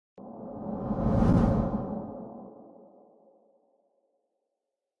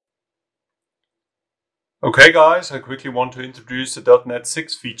Okay guys, I quickly want to introduce the .NET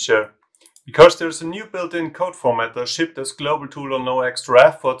 6 feature. Because there's a new built-in code formatter shipped as global tool on no extra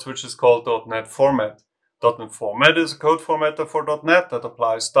effort, which is called .NET Format. .NET Format is a code formatter for .NET that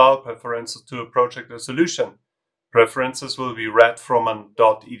applies style preferences to a project resolution. Preferences will be read from an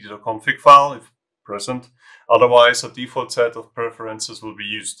 .editor config file if present, otherwise a default set of preferences will be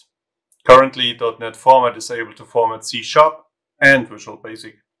used. Currently, .NET Format is able to format C# and Visual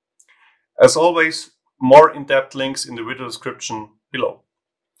Basic. As always, more in-depth links in the video description below.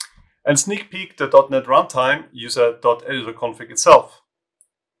 And sneak peek the .NET runtime, use a .editor config itself.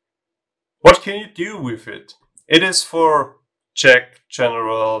 What can you do with it? It is for check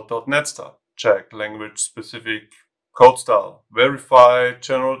general .NET style, check language specific code style, verify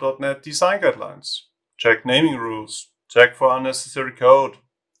general .NET design guidelines, check naming rules, check for unnecessary code,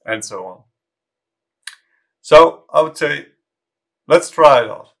 and so on. So I would say, let's try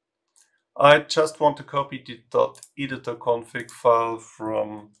it out. I just want to copy the .editor config file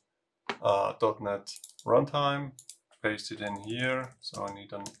from .NET runtime, paste it in here. So I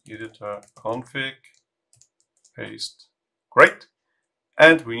need an editor config, paste, great.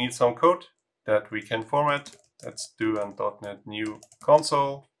 And we need some code that we can format. Let's do an .NET new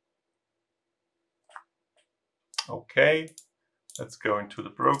console. Okay, let's go into the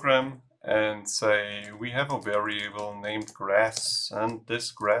program and say we have a variable named grass, and this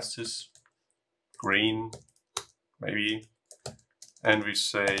grass is green, maybe, and we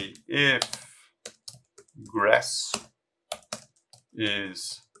say if grass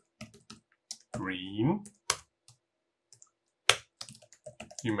is green,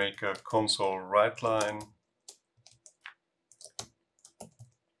 you make a console write line.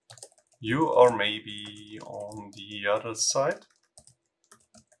 You are maybe on the other side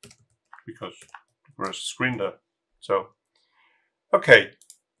because the grass is green there. So, okay.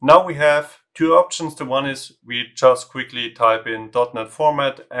 Now we have two options. The one is we just quickly type in .NET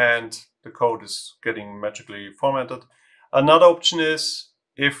format and the code is getting magically formatted. Another option is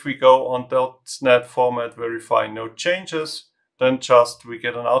if we go on .NET format verify no changes, then just we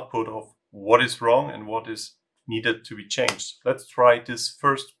get an output of what is wrong and what is needed to be changed. Let's try this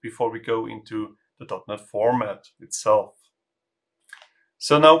first before we go into the .NET format itself.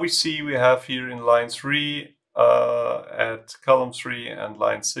 So now we see we have here in line 3 at column 3 and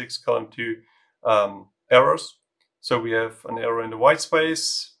line 6, column 2 errors. So we have an error in the white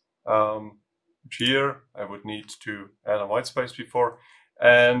space, which here I would need to add a white space before,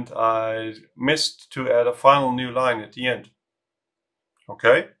 and I missed to add a final new line at the end.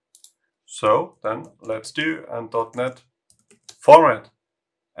 Okay, so then let's do an .NET format.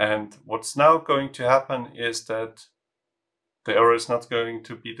 And what's now going to happen is that the error is not going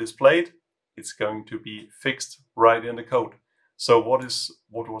to be displayed. It's going to be fixed right in the code. So what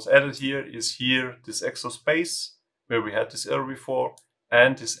was added here is here this extra space where we had this error before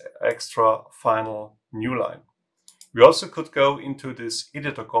and this extra final new line. We also could go into this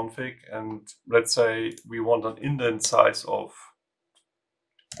editor config and let's say we want an indent size of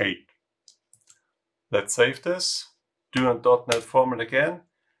 8. Let's save this, do a .NET format again,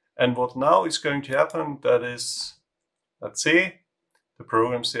 and what now is going to happen, that is, let's see, the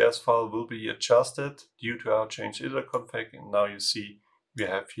program.cs file will be adjusted due to our change editor config, and now you see we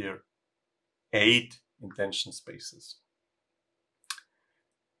have here 8 indentation spaces.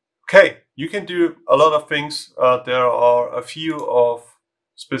 Okay, you can do a lot of things. There are a few of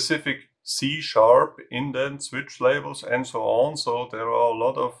specific C# indent switch labels and so on. So there are a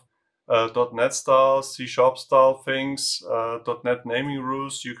lot of .NET style, C# style things, .NET naming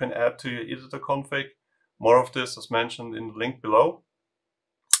rules you can add to your editor config. More of this is mentioned in the link below.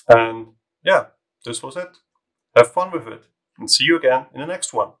 And yeah, this was it. Have fun with it and see you again in the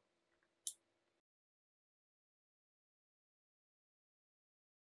next one.